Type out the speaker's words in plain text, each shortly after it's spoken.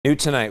New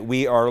tonight,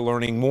 we are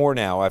learning more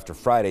now after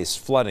Friday's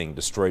flooding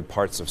destroyed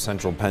parts of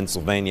central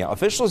Pennsylvania.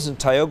 Officials in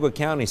Tioga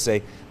County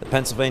say the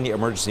Pennsylvania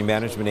Emergency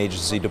Management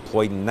Agency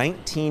deployed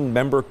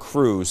 19-member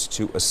crews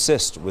to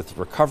assist with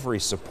recovery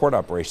support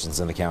operations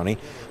in the county.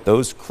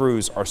 Those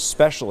crews are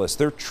specialists.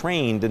 They're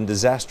trained in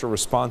disaster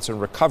response and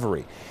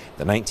recovery.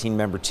 The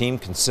 19-member team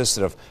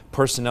consisted of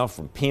personnel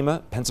from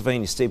PEMA,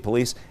 Pennsylvania State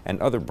Police, and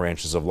other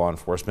branches of law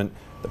enforcement.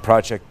 The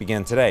project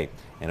began today,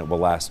 and it will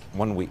last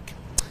 1 week.